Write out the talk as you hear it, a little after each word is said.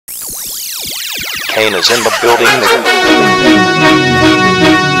Kane is in the building.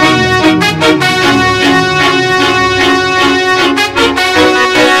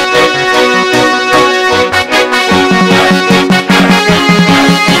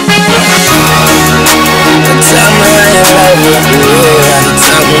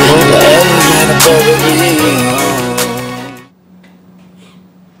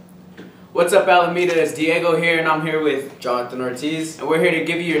 What's up, Alameda? It's Diego here, and I'm here with Jonathan Ortiz, and we're here to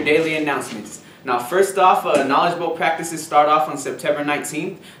give you your daily announcements. Now, first off, Knowledge Bowl practices start off on September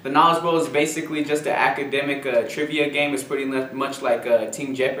 19th. The Knowledge Bowl is basically just an academic trivia game. It's pretty much like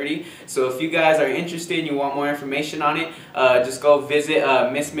Team Jeopardy. So if you guys are interested and you want more information on it, just go visit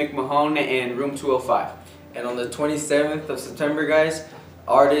Miss McMahon in room 205. and on the 27th of September, guys,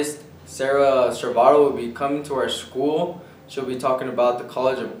 artist Sarah Stravato will be coming to our school. She'll be talking about the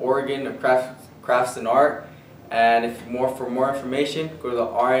College of Oregon of Crafts and Art. And for more information, go to the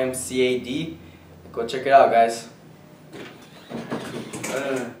RMCAD. Go check it out, guys. What's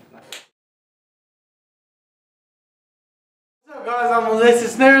up, guys? I'm Melissa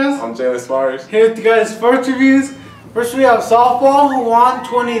Snares. I'm Jalen Spires. Here with you guys' sports reviews. First, we have softball, who won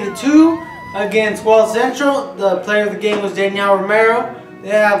 20-2 against Wells Central. The player of the game was Danielle Romero. They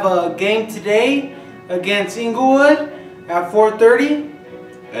have a game today against Inglewood at 4:30.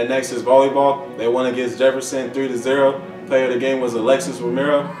 And next is volleyball. They won against Jefferson 3-0. Player of the game was Alexis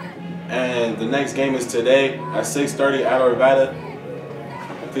Romero. And the next game is today at 6:30 at Arvada.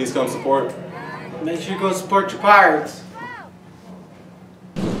 Please come support. Make sure you go support your Pirates.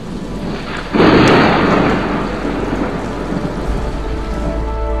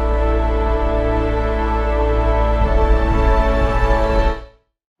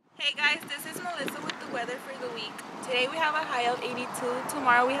 Hey guys, this is Melissa with the weather for the week. Today we have a high of 82,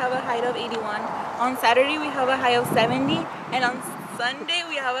 tomorrow we have a high of 81, on Saturday we have a high of 70, and on Sunday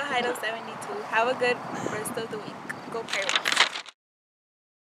we have a high of 72. Have a good rest of the week. Go Pirates.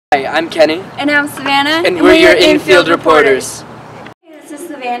 Hi, I'm Kenny. And I'm Savannah. And we're your infield reporters. Hey, this is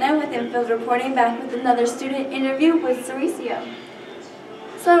Savannah with Infield Reporting, back with another student interview with Mauricio.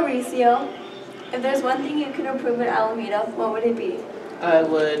 So Mauricio, if there's one thing you could improve at Alameda, what would it be? I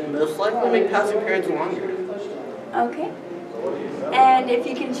would most likely make passing periods longer. Okay. And if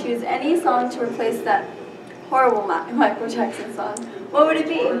you can choose any song to replace that horrible Michael Jackson song, what would it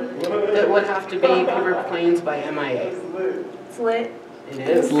be? It would have to be Paper Planes by MIA. It's lit. It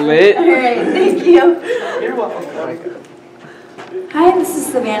is. Lit? Alright, thank you. You're welcome. Hi, this is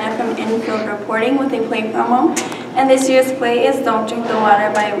Savannah from Infield Reporting with a play promo. And this year's play is Don't Drink the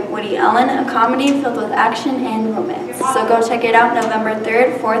Water by Woody Allen, a comedy filled with action and romance. So go check it out November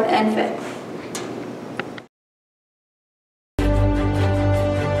 3rd, 4th, and 5th.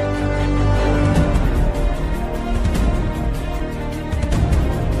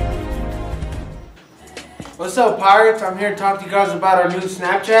 What's up, Pirates? I'm here to talk to you guys about our new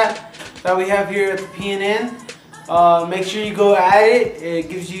Snapchat that we have here at the PNN. Make sure you go at it. It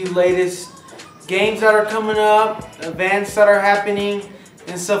gives you latest games that are coming up, events that are happening,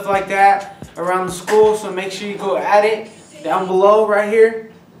 and stuff like that around the school. So make sure you go at it down below right here.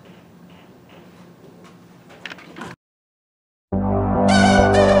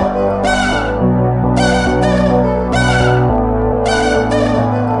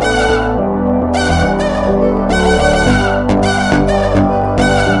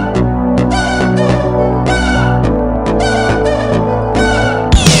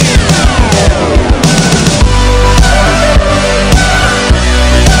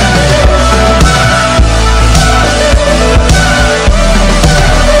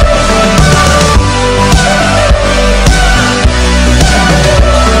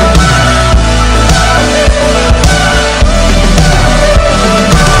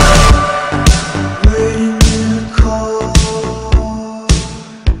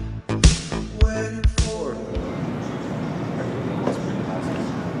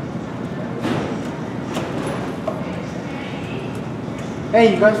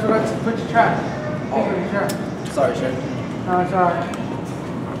 Hey, you guys forgot to put your trash. Pick up your trash. Sorry, sir. No, it's alright.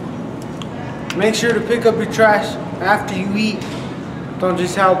 Make sure to pick up your trash after you eat. Don't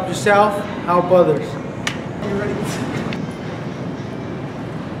just help yourself, help others. You ready?